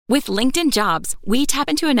With LinkedIn Jobs, we tap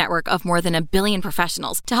into a network of more than 1 billion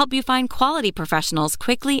professionals to help you find quality professionals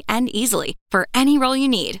quickly and easily for any role you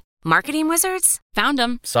need. Marketing wizards? Found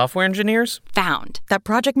them. Software engineers? Found. That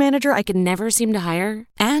project manager I could never seem to hire?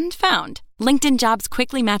 And found. LinkedIn Jobs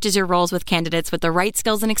quickly matches your roles with candidates with the right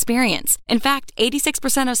skills and experience. In fact,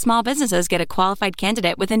 86% of small businesses get a qualified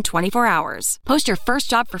candidate within 24 hours. Post your first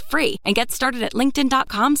job for free and get started at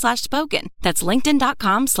linkedin.com/spoken. That's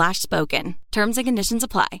linkedin.com/spoken. Terms and conditions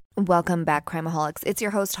apply. Welcome back, Crimeaholics. It's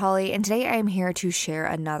your host, Holly, and today I am here to share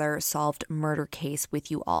another solved murder case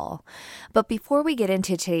with you all. But before we get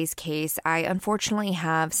into today's case, I unfortunately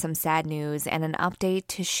have some sad news and an update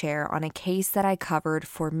to share on a case that I covered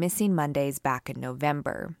for Missing Mondays back in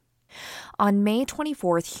November. On May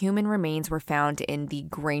 24th, human remains were found in the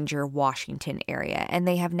Granger, Washington area, and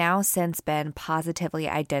they have now since been positively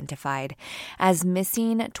identified as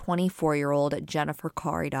missing 24-year-old Jennifer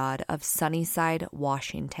Caridad of Sunnyside,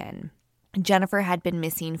 Washington. Jennifer had been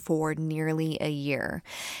missing for nearly a year,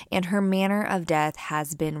 and her manner of death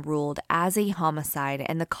has been ruled as a homicide,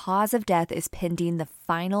 and the cause of death is pending the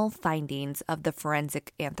final findings of the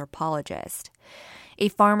forensic anthropologist. A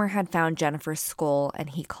farmer had found Jennifer's skull,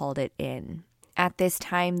 and he called it in. At this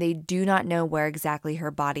time, they do not know where exactly her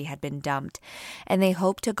body had been dumped, and they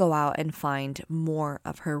hope to go out and find more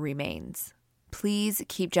of her remains. Please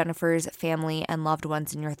keep Jennifer's family and loved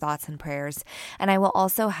ones in your thoughts and prayers, and I will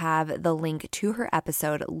also have the link to her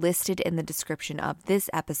episode listed in the description of this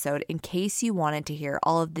episode in case you wanted to hear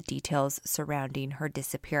all of the details surrounding her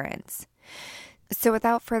disappearance. So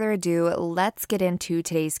without further ado, let's get into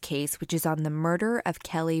today's case, which is on the murder of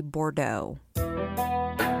Kelli Bordeaux.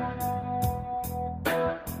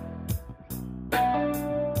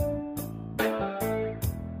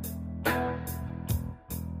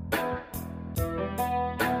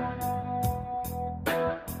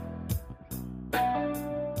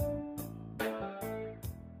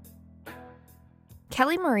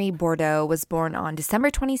 Kelli Marie Bordeaux was born on December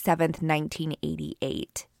 27,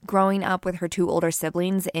 1988. Growing up with her two older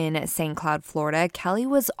siblings in St. Cloud, Florida, Kelli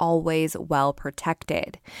was always well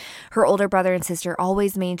protected. Her older brother and sister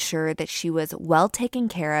always made sure that she was well taken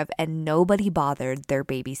care of and nobody bothered their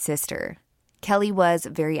baby sister. Kelli was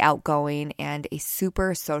very outgoing and a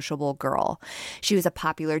super sociable girl. She was a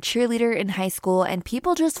popular cheerleader in high school, and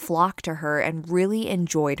people just flocked to her and really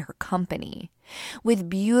enjoyed her company.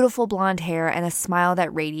 With beautiful blonde hair and a smile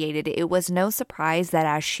that radiated, it was no surprise that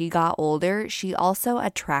as she got older, she also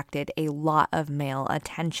attracted a lot of male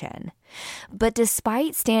attention. But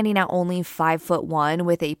despite standing at only 5'1"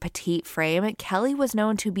 with a petite frame, Kelli was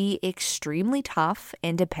known to be extremely tough,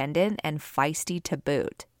 independent, and feisty to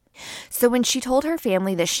boot. So when she told her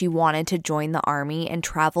family that she wanted to join the army and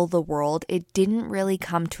travel the world, it didn't really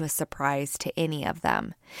come to a surprise to any of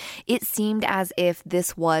them. It seemed as if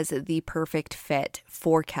this was the perfect fit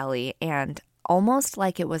for Kelli and almost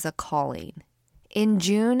like it was a calling. In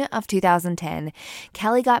June of 2010,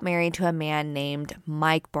 Kelli got married to a man named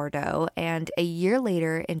Mike Bordeaux, and a year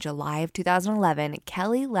later, in July of 2011,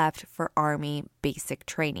 Kelli left for Army basic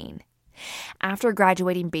training. After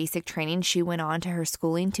graduating basic training, she went on to her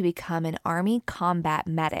schooling to become an Army combat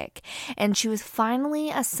medic, and she was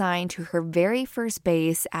finally assigned to her very first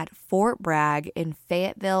base at Fort Bragg in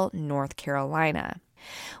Fayetteville, North Carolina.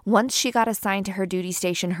 Once she got assigned to her duty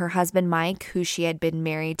station, her husband Mike, who she had been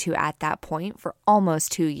married to at that point for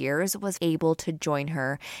almost 2 years, was able to join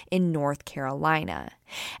her in North Carolina.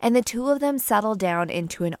 And the two of them settled down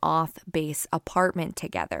into an off-base apartment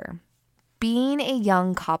together. Being a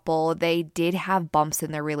young couple, they did have bumps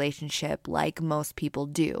in their relationship like most people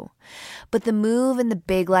do. But the move and the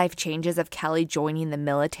big life changes of Kelli joining the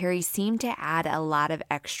military seemed to add a lot of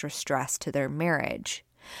extra stress to their marriage.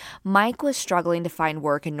 Mike was struggling to find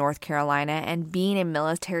work in North Carolina, and being a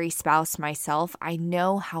military spouse myself, I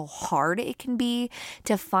know how hard it can be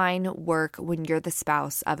to find work when you're the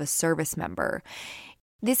spouse of a service member.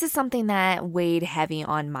 This is something that weighed heavy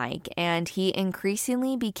on Mike, and he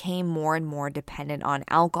increasingly became more and more dependent on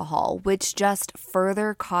alcohol, which just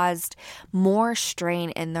further caused more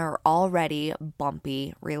strain in their already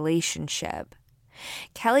bumpy relationship.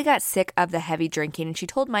 Kelli got sick of the heavy drinking, and she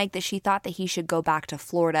told Mike that she thought that he should go back to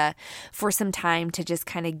Florida for some time to just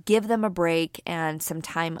kind of give them a break and some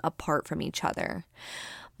time apart from each other.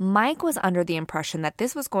 Mike was under the impression that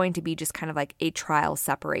this was going to be just kind of like a trial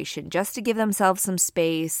separation, just to give themselves some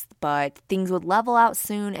space, but things would level out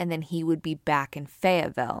soon and then he would be back in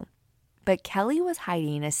Fayetteville. But Kelli was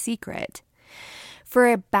hiding a secret.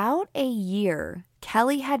 For about a year,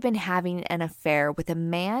 Kelli had been having an affair with a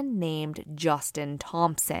man named Justin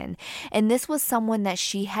Thompson, and this was someone that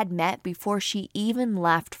she had met before she even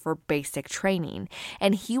left for basic training,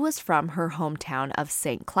 and he was from her hometown of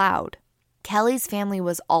St. Cloud. Kelli's family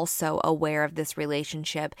was also aware of this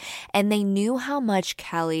relationship, and they knew how much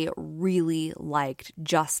Kelli really liked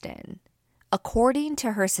Justin. According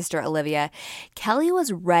to her sister Olivia, Kelli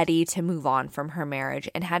was ready to move on from her marriage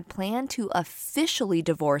and had planned to officially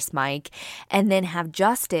divorce Mike and then have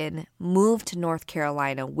Justin move to North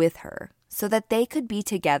Carolina with her so that they could be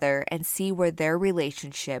together and see where their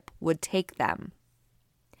relationship would take them.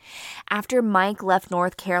 After Mike left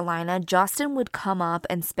North Carolina, Justin would come up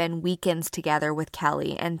and spend weekends together with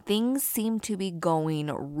Kelli, and things seemed to be going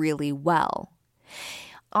really well.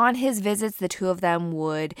 On his visits, the two of them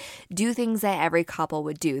would do things that every couple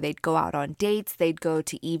would do. They'd go out on dates, they'd go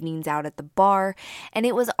to evenings out at the bar, and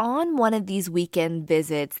it was on one of these weekend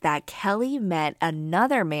visits that Kelli met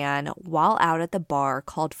another man while out at the bar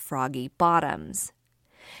called Froggy Bottoms.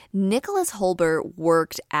 Nicholas Holbert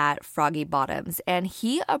worked at Froggy Bottoms, and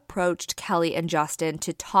he approached Kelli and Justin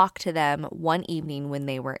to talk to them one evening when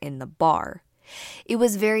they were in the bar. It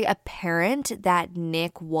was very apparent that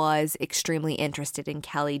Nick was extremely interested in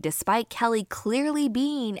Kelli, despite Kelli clearly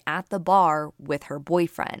being at the bar with her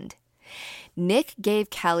boyfriend. Nick gave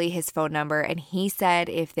Kelli his phone number, and he said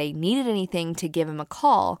if they needed anything to give him a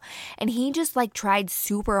call, and he just tried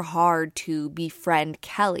super hard to befriend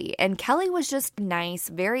Kelli, and Kelli was just nice,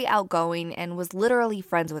 very outgoing, and was literally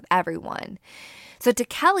friends with everyone. So to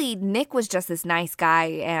Kelli, Nick was just this nice guy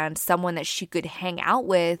and someone that she could hang out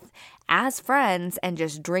with as friends and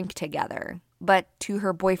just drink together. But to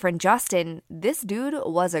her boyfriend Justin, this dude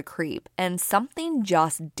was a creep, and something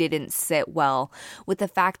just didn't sit well with the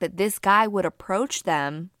fact that this guy would approach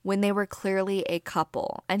them when they were clearly a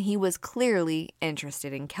couple, and he was clearly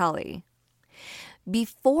interested in Kelli.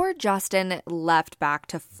 Before Justin left back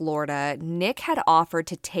to Florida, Nick had offered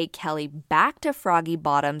to take Kelli back to Froggy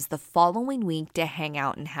Bottoms the following week to hang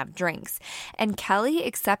out and have drinks. And Kelli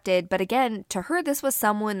accepted, but again, to her, this was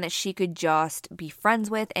someone that she could just be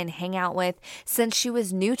friends with and hang out with since she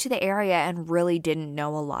was new to the area and really didn't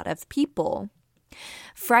know a lot of people.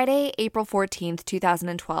 Friday, April 14th,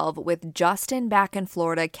 2012, with Justin back in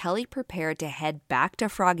Florida, Kelli prepared to head back to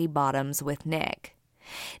Froggy Bottoms with Nick.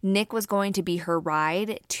 Nick was going to be her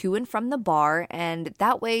ride to and from the bar, and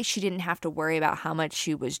that way she didn't have to worry about how much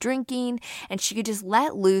she was drinking, and she could just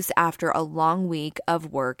let loose after a long week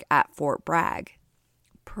of work at Fort Bragg.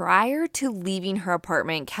 Prior to leaving her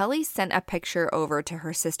apartment, Kelli sent a picture over to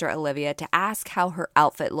her sister Olivia to ask how her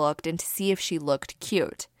outfit looked and to see if she looked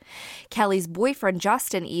cute. Kelli's boyfriend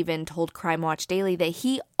Justin even told Crime Watch Daily that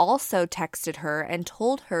he also texted her and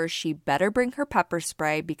told her she better bring her pepper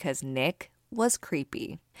spray because Nick was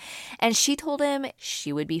creepy. And she told him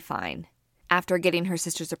she would be fine. After getting her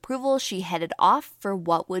sister's approval, she headed off for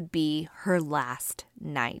what would be her last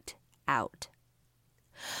night out.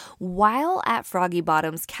 While at Froggy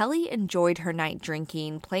Bottoms, Kelli enjoyed her night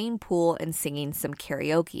drinking, playing pool, and singing some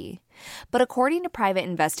karaoke. But according to private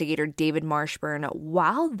investigator David Marshburn,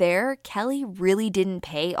 while there, Kelli really didn't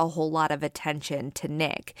pay a whole lot of attention to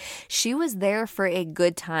Nick. She was there for a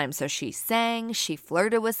good time, so she sang, she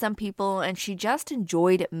flirted with some people, and she just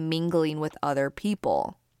enjoyed mingling with other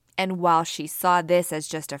people. And while she saw this as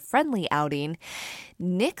just a friendly outing,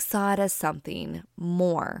 Nick saw it as something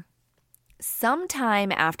more.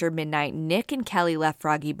 Sometime after midnight, Nick and Kelli left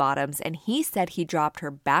Froggy Bottoms, and he said he dropped her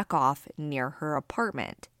back off near her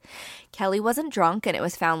apartment. Kelli wasn't drunk, and it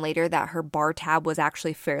was found later that her bar tab was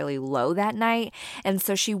actually fairly low that night, and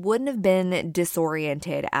so she wouldn't have been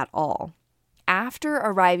disoriented at all. After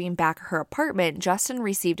arriving back at her apartment, Justin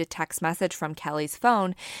received a text message from Kelli's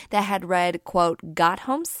phone that had read, quote, "Got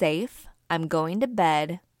home safe. I'm going to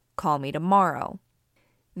bed. Call me tomorrow."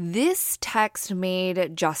 This text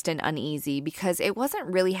made Justin uneasy because it wasn't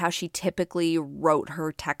really how she typically wrote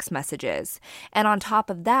her text messages. And on top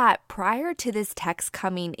of that, prior to this text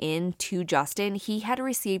coming in to Justin, he had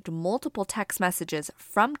received multiple text messages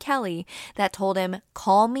from Kelli that told him,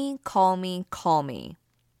 "Call me, call me, call me."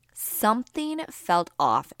 Something felt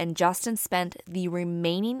off, and Justin spent the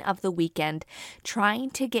remaining of the weekend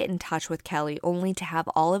trying to get in touch with Kelli, only to have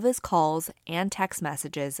all of his calls and text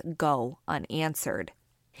messages go unanswered.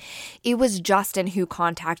 It was Justin who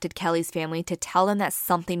contacted Kelli's family to tell them that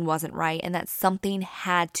something wasn't right and that something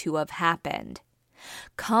had to have happened.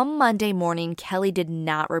 Come Monday morning, Kelli did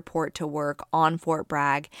not report to work on Fort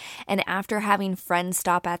Bragg, and after having friends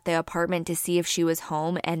stop at the apartment to see if she was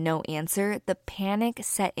home and no answer, the panic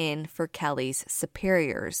set in for Kelli's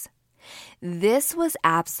superiors. This was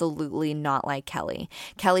absolutely not like Kelli.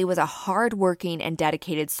 Kelli was a hardworking and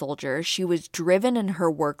dedicated soldier. She was driven in her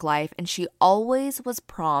work life, and she always was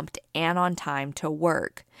prompt and on time to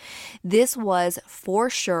work. This was, for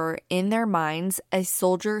sure, in their minds, a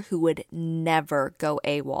soldier who would never go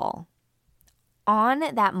AWOL. On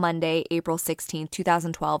that Monday, April 16,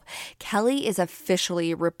 2012, Kelli is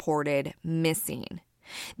officially reported missing.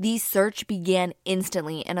 The search began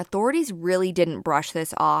instantly, and authorities really didn't brush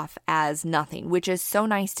this off as nothing, which is so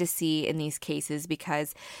nice to see in these cases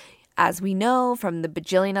because, as we know from the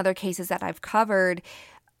bajillion other cases that I've covered,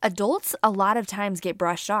 adults a lot of times get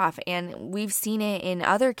brushed off, and we've seen it in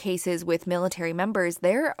other cases with military members.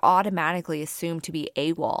 They're automatically assumed to be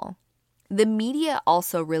AWOL. The media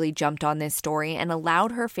also really jumped on this story and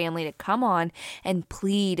allowed her family to come on and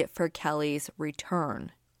plead for Kelli's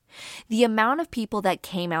return. The amount of people that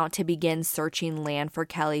came out to begin searching land for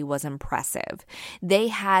Kelli was impressive. They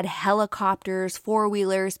had helicopters,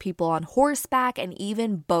 four-wheelers, people on horseback, and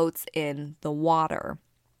even boats in the water.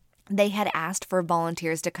 They had asked for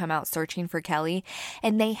volunteers to come out searching for Kelli,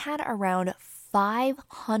 and they had around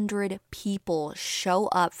 500 people show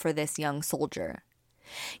up for this young soldier.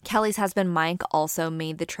 Kelli's husband Mike also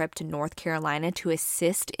made the trip to North Carolina to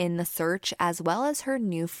assist in the search, as well as her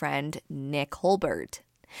new friend Nick Holbert.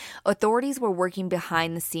 Authorities were working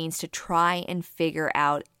behind the scenes to try and figure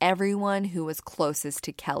out everyone who was closest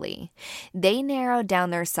to Kelli. They narrowed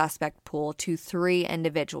down their suspect pool to 3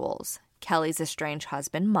 individuals: Kelli's estranged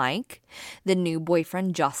husband, Mike, the new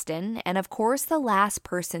boyfriend, Justin, and of course the last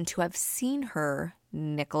person to have seen her,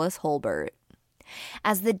 Nicholas Holbert.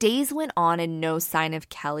 As the days went on and no sign of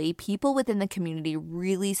Kelli, people within the community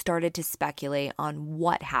really started to speculate on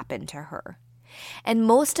what happened to her. And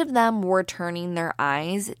most of them were turning their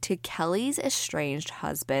eyes to Kelli's estranged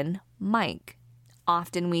husband, Mike.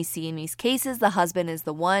 Often we see in these cases the husband is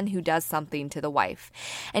the one who does something to the wife.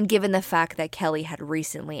 And given the fact that Kelli had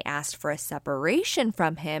recently asked for a separation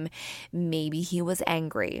from him, maybe he was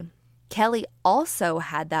angry. Kelli also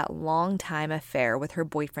had that long-time affair with her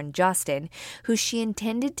boyfriend Justin, who she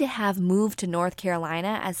intended to have moved to North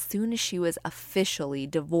Carolina as soon as she was officially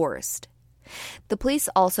divorced. The police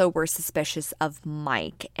also were suspicious of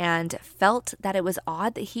Mike and felt that it was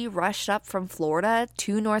odd that he rushed up from Florida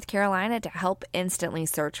to North Carolina to help instantly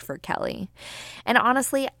search for Kelli. And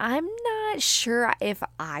honestly, I'm not sure if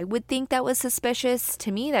I would think that was suspicious.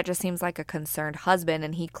 To me, that just seems like a concerned husband,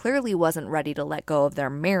 and he clearly wasn't ready to let go of their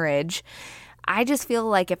marriage. I just feel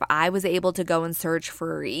like if I was able to go and search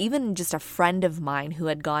for even just a friend of mine who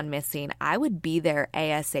had gone missing, I would be there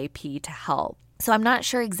ASAP to help. So I'm not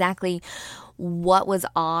sure exactly what was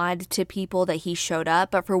odd to people that he showed up,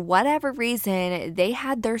 but for whatever reason, they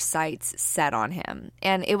had their sights set on him.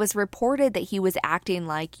 And it was reported that he was acting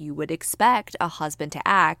like you would expect a husband to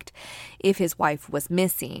act if his wife was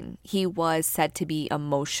missing. He was said to be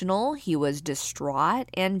emotional, he was distraught,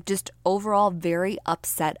 and just overall very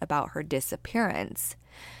upset about her disappearance.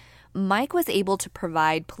 Mike was able to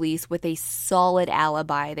provide police with a solid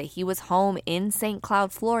alibi that he was home in St.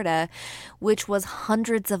 Cloud, Florida, which was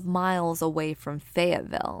hundreds of miles away from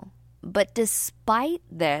Fayetteville. But despite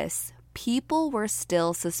this, people were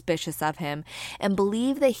still suspicious of him and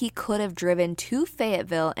believed that he could have driven to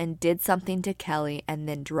Fayetteville and did something to Kelli and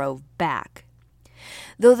then drove back.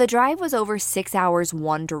 Though the drive was over 6 hours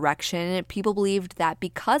one direction, people believed that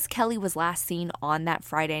because Kelli was last seen on that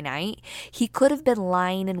Friday night, he could have been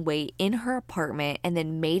lying in wait in her apartment and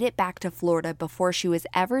then made it back to Florida before she was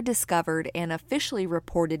ever discovered and officially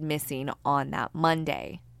reported missing on that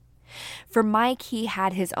Monday. For Mike, he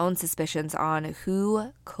had his own suspicions on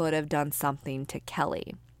who could have done something to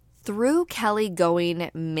Kelli. Through Kelli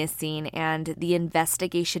going missing and the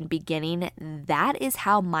investigation beginning, that is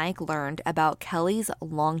how Mike learned about Kelli's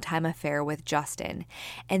longtime affair with Justin,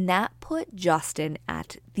 and that put Justin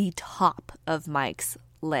at the top of Mike's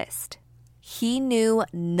list. He knew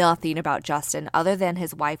nothing about Justin other than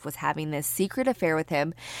his wife was having this secret affair with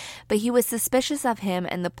him, but he was suspicious of him,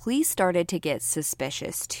 and the police started to get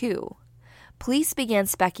suspicious too. Police began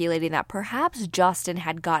speculating that perhaps Justin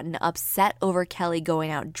had gotten upset over Kelli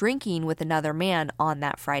going out drinking with another man on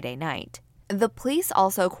that Friday night. The police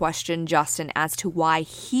also questioned Justin as to why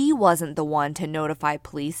he wasn't the one to notify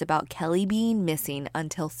police about Kelli being missing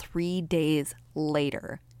until 3 days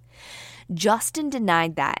later. Justin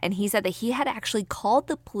denied that, and he said that he had actually called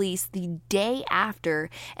the police the day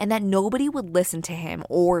after and that nobody would listen to him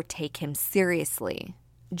or take him seriously.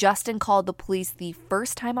 Justin called the police the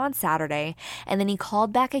first time on Saturday, and then he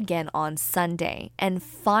called back again on Sunday. And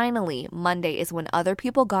finally, Monday is when other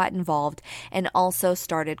people got involved and also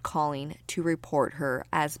started calling to report her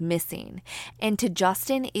as missing. And to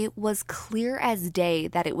Justin, it was clear as day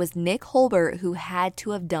that it was Nick Holbert who had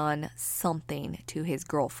to have done something to his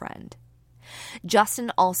girlfriend.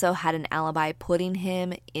 Justin also had an alibi putting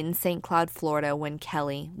him in St. Cloud, Florida when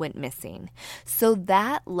Kelli went missing. So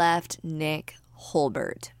that left Nick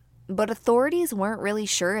Holbert. But authorities weren't really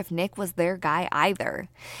sure if Nick was their guy either.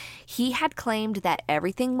 He had claimed that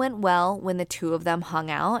everything went well when the two of them hung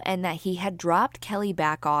out and that he had dropped Kelli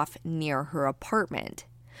back off near her apartment.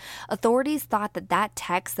 Authorities thought that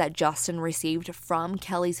text that Justin received from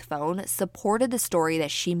Kelli's phone supported the story that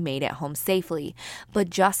she made it home safely, but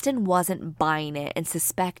Justin wasn't buying it and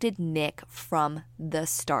suspected Nick from the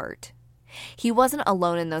start. He wasn't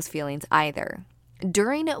alone in those feelings either.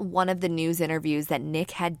 During one of the news interviews that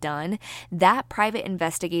Nick had done, that private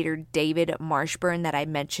investigator David Marshburn that I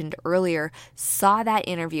mentioned earlier saw that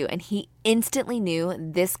interview, and he instantly knew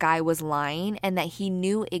this guy was lying and that he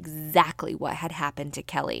knew exactly what had happened to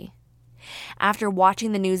Kelli. After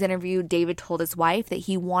watching the news interview, David told his wife that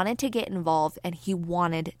he wanted to get involved and he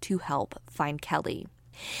wanted to help find Kelli.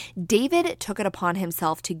 David took it upon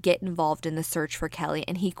himself to get involved in the search for Kelli,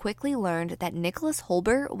 and he quickly learned that Nicholas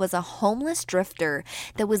Holbert was a homeless drifter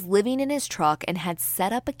that was living in his truck and had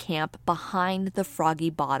set up a camp behind the Froggy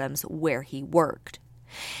Bottoms where he worked.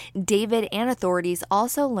 David and authorities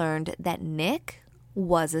also learned that Nick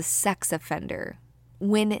was a sex offender.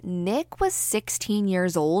 When Nick was 16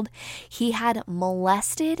 years old, he had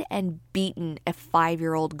molested and beaten a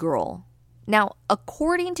 5-year-old girl. Now,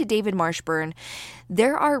 according to David Marshburn,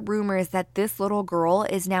 there are rumors that this little girl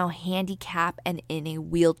is now handicapped and in a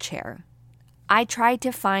wheelchair. I tried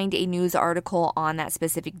to find a news article on that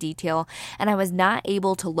specific detail, and I was not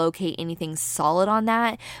able to locate anything solid on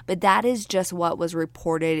that, but that is just what was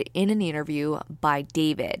reported in an interview by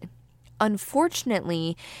David.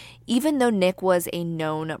 Unfortunately, even though Nick was a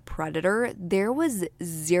known predator, there was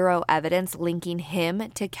zero evidence linking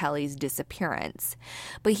him to Kelli's disappearance.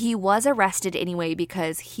 But he was arrested anyway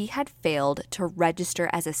because he had failed to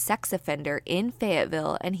register as a sex offender in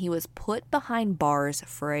Fayetteville, and he was put behind bars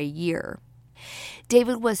for a year.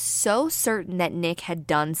 David was so certain that Nick had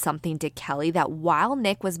done something to Kelli that while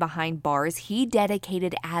Nick was behind bars, he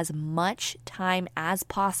dedicated as much time as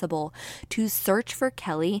possible to search for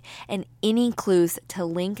Kelli and any clues to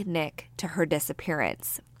link Nick to her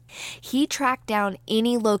disappearance. He tracked down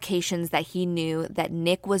any locations that he knew that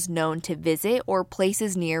Nick was known to visit or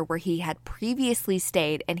places near where he had previously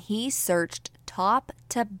stayed, and he searched top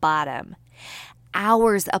to bottom.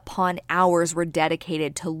 Hours upon hours were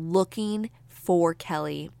dedicated to looking for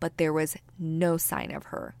Kelli, but there was no sign of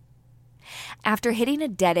her. After hitting a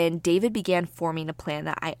dead end, David began forming a plan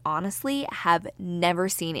that I honestly have never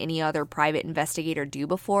seen any other private investigator do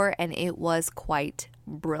before, and it was quite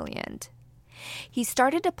brilliant. He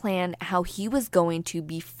started to plan how he was going to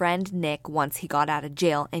befriend Nick once he got out of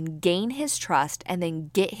jail and gain his trust and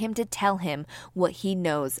then get him to tell him what he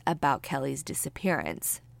knows about Kelli's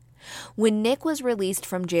disappearance. When Nick was released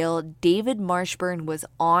from jail, David Marshburn was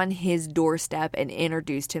on his doorstep and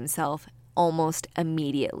introduced himself almost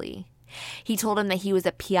immediately. He told him that he was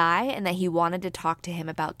a PI and that he wanted to talk to him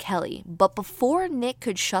about Kelli. But before Nick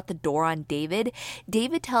could shut the door on David,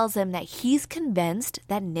 David tells him that he's convinced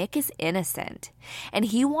that Nick is innocent. And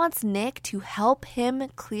he wants Nick to help him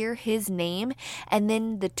clear his name, and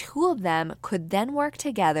then the two of them could then work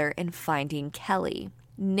together in finding Kelli.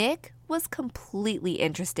 Nick was completely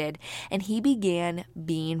interested, and he began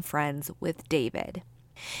being friends with David.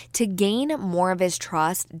 To gain more of his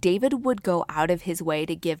trust, David would go out of his way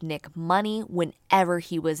to give Nick money whenever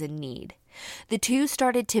he was in need. The two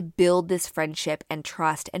started to build this friendship and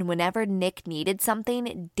trust, and whenever Nick needed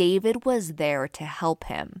something, David was there to help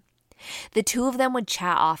him. The two of them would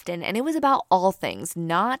chat often, and it was about all things,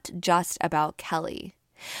 not just about Kelli.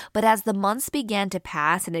 But as the months began to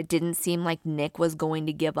pass and it didn't seem like Nick was going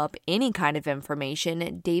to give up any kind of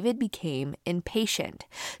information, David became impatient.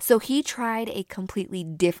 So he tried a completely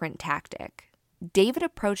different tactic. David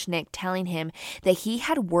approached Nick telling him that he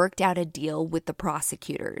had worked out a deal with the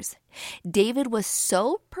prosecutors. David was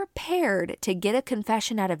so prepared to get a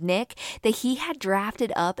confession out of Nick that he had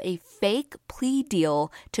drafted up a fake plea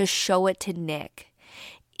deal to show it to Nick.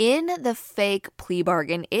 In the fake plea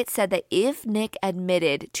bargain, it said that if Nick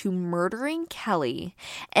admitted to murdering Kelli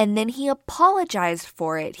and then he apologized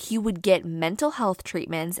for it, he would get mental health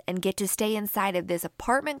treatments and get to stay inside of this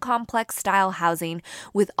apartment complex style housing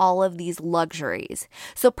with all of these luxuries.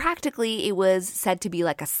 So practically it was said to be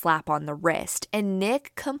like a slap on the wrist, and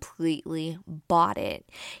Nick completely bought it.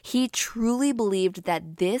 He truly believed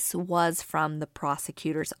that this was from the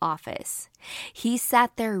prosecutor's office. He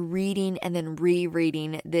sat there reading and then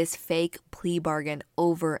rereading this fake plea bargain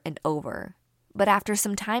over and over. But after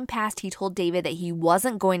some time passed, he told David that he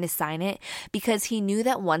wasn't going to sign it because he knew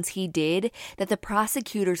that once he did, that the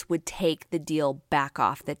prosecutors would take the deal back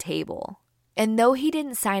off the table. And though he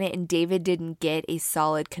didn't sign it and David didn't get a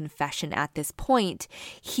solid confession at this point,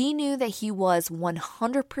 he knew that he was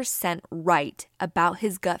 100% right about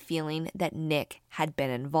his gut feeling that Nick had been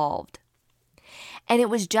involved. And it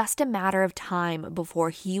was just a matter of time before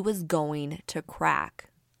he was going to crack.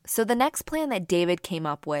 So the next plan that David came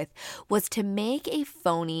up with was to make a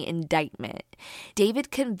phony indictment. David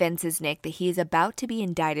convinces Nick that he is about to be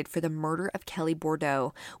indicted for the murder of Kelli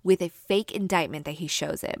Bordeaux with a fake indictment that he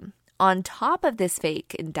shows him. On top of this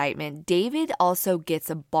fake indictment, David also gets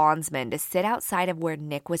a bondsman to sit outside of where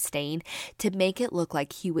Nick was staying to make it look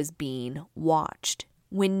like he was being watched.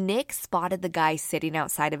 When Nick spotted the guy sitting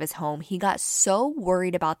outside of his home, he got so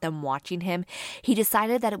worried about them watching him, he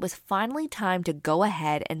decided that it was finally time to go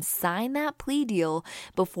ahead and sign that plea deal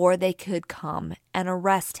before they could come and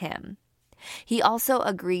arrest him. He also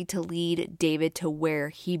agreed to lead David to where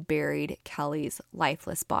he buried Kelli's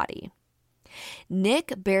lifeless body.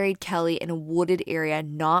 Nick buried Kelli in a wooded area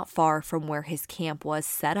not far from where his camp was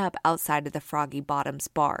set up outside of the Froggy Bottoms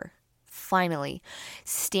bar. Finally,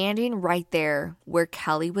 standing right there where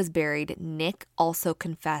Kelli was buried, Nick also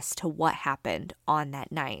confessed to what happened on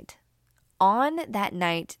that night. On that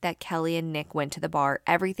night that Kelli and Nick went to the bar,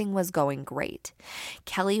 everything was going great.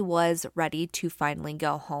 Kelli was ready to finally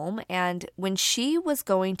go home, and when she was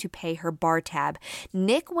going to pay her bar tab,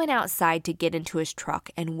 Nick went outside to get into his truck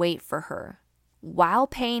and wait for her. While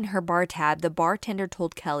paying her bar tab, the bartender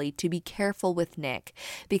told Kelli to be careful with Nick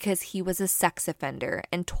because he was a sex offender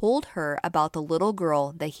and told her about the little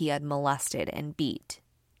girl that he had molested and beat.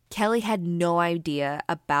 Kelli had no idea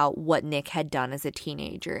about what Nick had done as a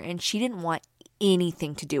teenager, and she didn't want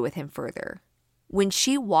anything to do with him further. When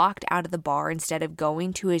she walked out of the bar instead of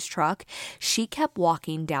going to his truck, she kept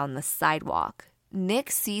walking down the sidewalk.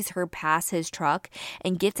 Nick sees her pass his truck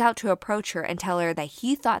and gets out to approach her and tell her that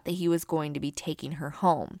he thought that he was going to be taking her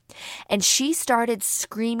home. And she started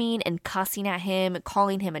screaming and cussing at him,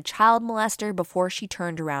 calling him a child molester before she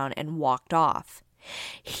turned around and walked off.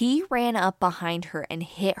 He ran up behind her and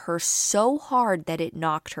hit her so hard that it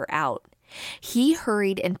knocked her out. He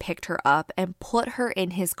hurried and picked her up and put her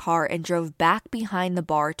in his car and drove back behind the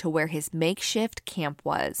bar to where his makeshift camp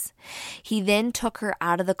was. He then took her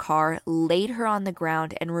out of the car, laid her on the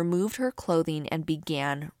ground, and removed her clothing and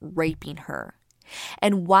began raping her.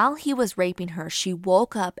 And while he was raping her, she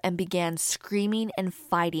woke up and began screaming and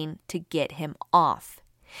fighting to get him off.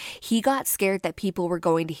 He got scared that people were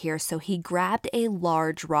going to hear, so he grabbed a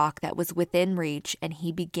large rock that was within reach and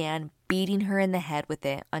he began beating her in the head with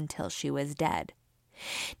it until she was dead.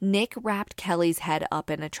 Nick wrapped Kelli's head up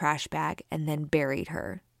in a trash bag and then buried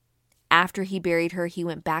her. After he buried her, he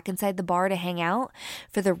went back inside the bar to hang out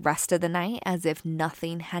for the rest of the night as if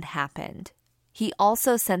nothing had happened. He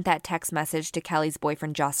also sent that text message to Kelli's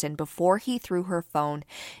boyfriend Justin before he threw her phone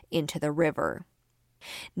into the river.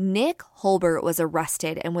 Nick Holbert was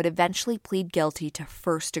arrested and would eventually plead guilty to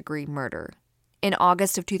first-degree murder. In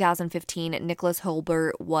August of 2015, Nicholas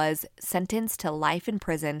Holbert was sentenced to life in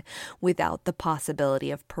prison without the possibility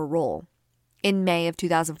of parole. In May of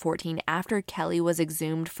 2014, after Kelli was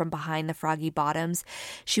exhumed from behind the Froggy Bottoms,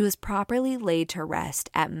 she was properly laid to rest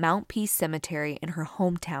at Mount Peace Cemetery in her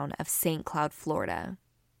hometown of St. Cloud, Florida.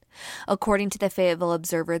 According to the Fayetteville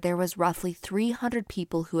Observer, there was roughly 300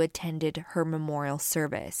 people who attended her memorial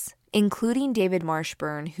service, including David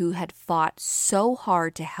Marshburn, who had fought so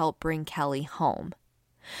hard to help bring Kelli home.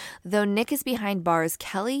 Though Nick is behind bars,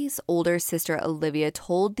 Kelli's older sister Olivia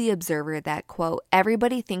told the Observer that, quote,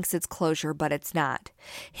 "Everybody thinks it's closure, but it's not.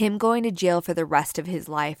 Him going to jail for the rest of his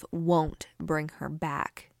life won't bring her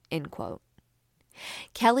back," end quote.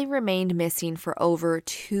 Kelli remained missing for over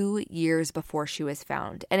 2 years before she was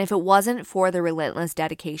found, and if it wasn't for the relentless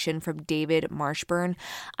dedication from David Marshburn,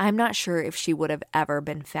 I'm not sure if she would have ever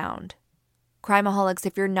been found. Crimeaholics,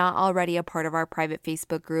 if you're not already a part of our private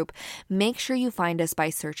Facebook group, make sure you find us by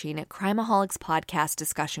searching Crimeaholics Podcast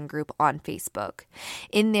Discussion Group on Facebook.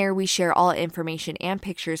 In there, we share all information and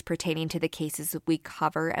pictures pertaining to the cases we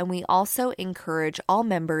cover, and we also encourage all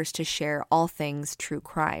members to share all things true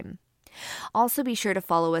crime. Also, be sure to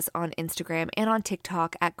follow us on Instagram and on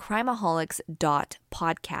TikTok at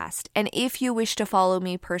crimeaholics.podcast. And if you wish to follow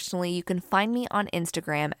me personally, you can find me on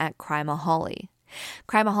Instagram at crimeaholic.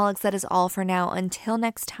 Crimeaholics, that is all for now. Until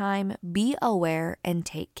next time, be aware and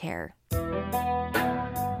take care.